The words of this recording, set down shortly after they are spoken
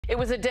It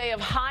was a day of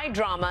high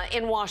drama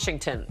in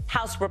Washington.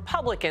 House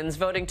Republicans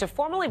voting to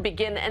formally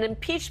begin an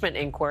impeachment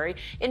inquiry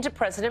into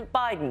President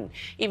Biden,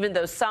 even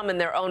though some in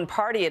their own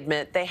party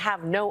admit they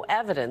have no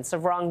evidence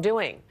of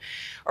wrongdoing.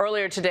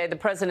 Earlier today, the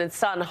president's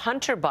son,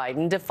 Hunter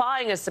Biden,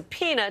 defying a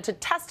subpoena to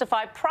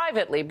testify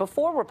privately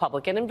before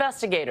Republican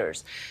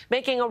investigators,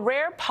 making a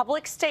rare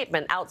public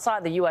statement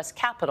outside the U.S.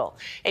 Capitol.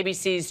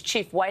 ABC's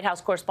chief White House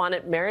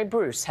correspondent Mary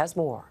Bruce has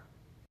more.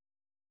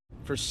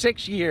 For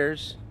 6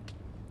 years,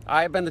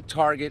 I have been the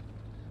target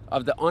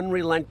of the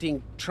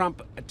unrelenting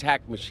Trump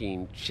attack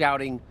machine,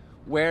 shouting,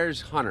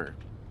 "Where's Hunter?"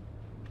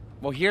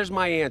 Well, here's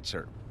my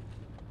answer.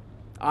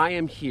 I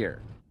am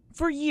here.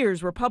 For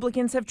years,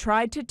 Republicans have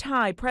tried to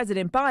tie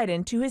President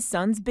Biden to his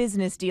son's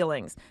business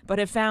dealings, but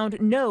have found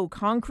no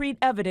concrete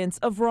evidence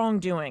of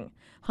wrongdoing.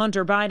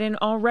 Hunter Biden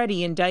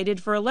already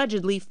indicted for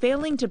allegedly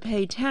failing to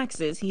pay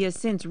taxes he has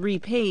since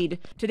repaid,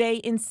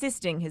 today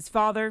insisting his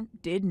father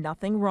did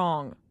nothing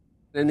wrong.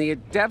 In the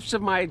depths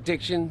of my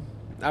addiction,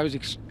 I was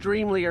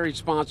extremely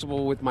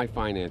irresponsible with my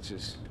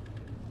finances.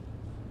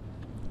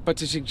 But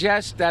to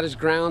suggest that is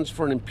grounds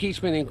for an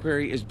impeachment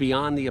inquiry is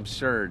beyond the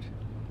absurd.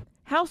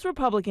 House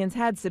Republicans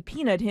had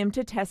subpoenaed him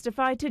to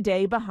testify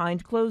today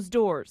behind closed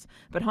doors.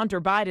 But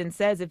Hunter Biden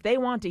says if they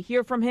want to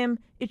hear from him,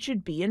 it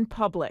should be in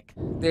public.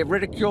 They have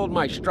ridiculed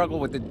my struggle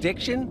with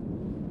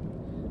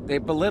addiction. They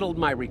have belittled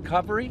my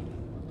recovery.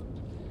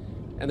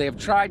 And they have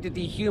tried to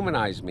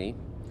dehumanize me,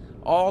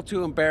 all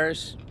to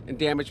embarrass and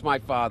damage my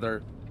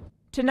father.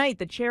 Tonight,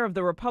 the chair of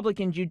the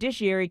Republican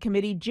Judiciary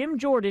Committee, Jim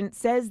Jordan,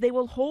 says they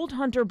will hold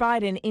Hunter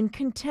Biden in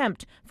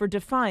contempt for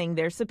defying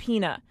their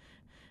subpoena.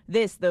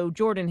 This, though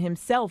Jordan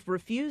himself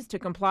refused to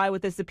comply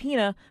with the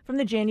subpoena from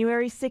the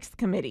January 6th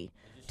committee.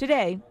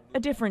 Today, a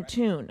different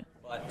tune.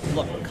 But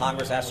look, when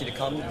Congress asks you to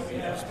come,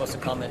 you're supposed to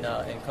come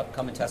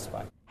and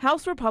testify.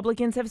 House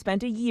Republicans have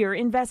spent a year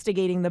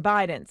investigating the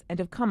Bidens and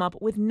have come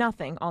up with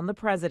nothing on the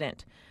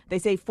president. They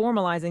say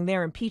formalizing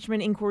their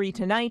impeachment inquiry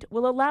tonight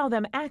will allow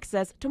them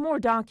access to more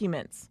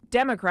documents.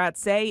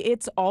 Democrats say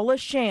it's all a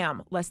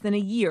sham less than a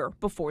year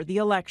before the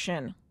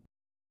election.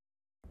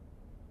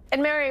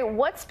 And Mary,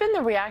 what's been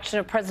the reaction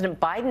of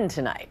President Biden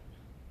tonight?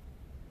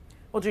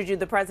 Well, Juju,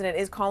 the president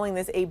is calling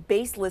this a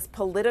baseless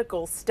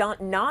political stunt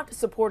not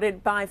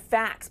supported by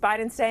facts.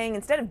 Biden saying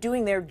instead of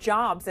doing their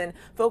jobs and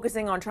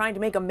focusing on trying to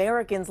make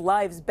Americans'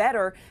 lives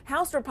better,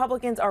 House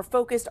Republicans are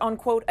focused on,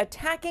 quote,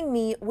 attacking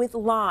me with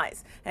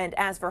lies. And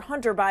as for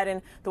Hunter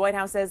Biden, the White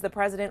House says the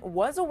president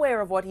was aware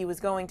of what he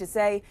was going to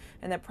say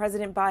and that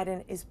President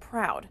Biden is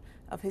proud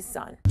of his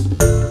son.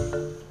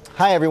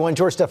 Hi, everyone.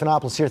 George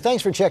Stephanopoulos here.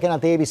 Thanks for checking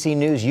out the ABC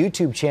News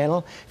YouTube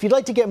channel. If you'd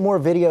like to get more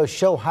videos,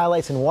 show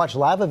highlights, and watch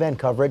live event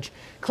coverage,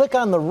 click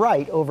on the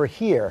right over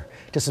here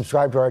to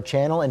subscribe to our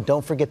channel. And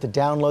don't forget to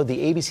download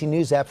the ABC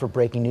News app for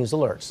breaking news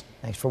alerts.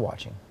 Thanks for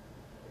watching.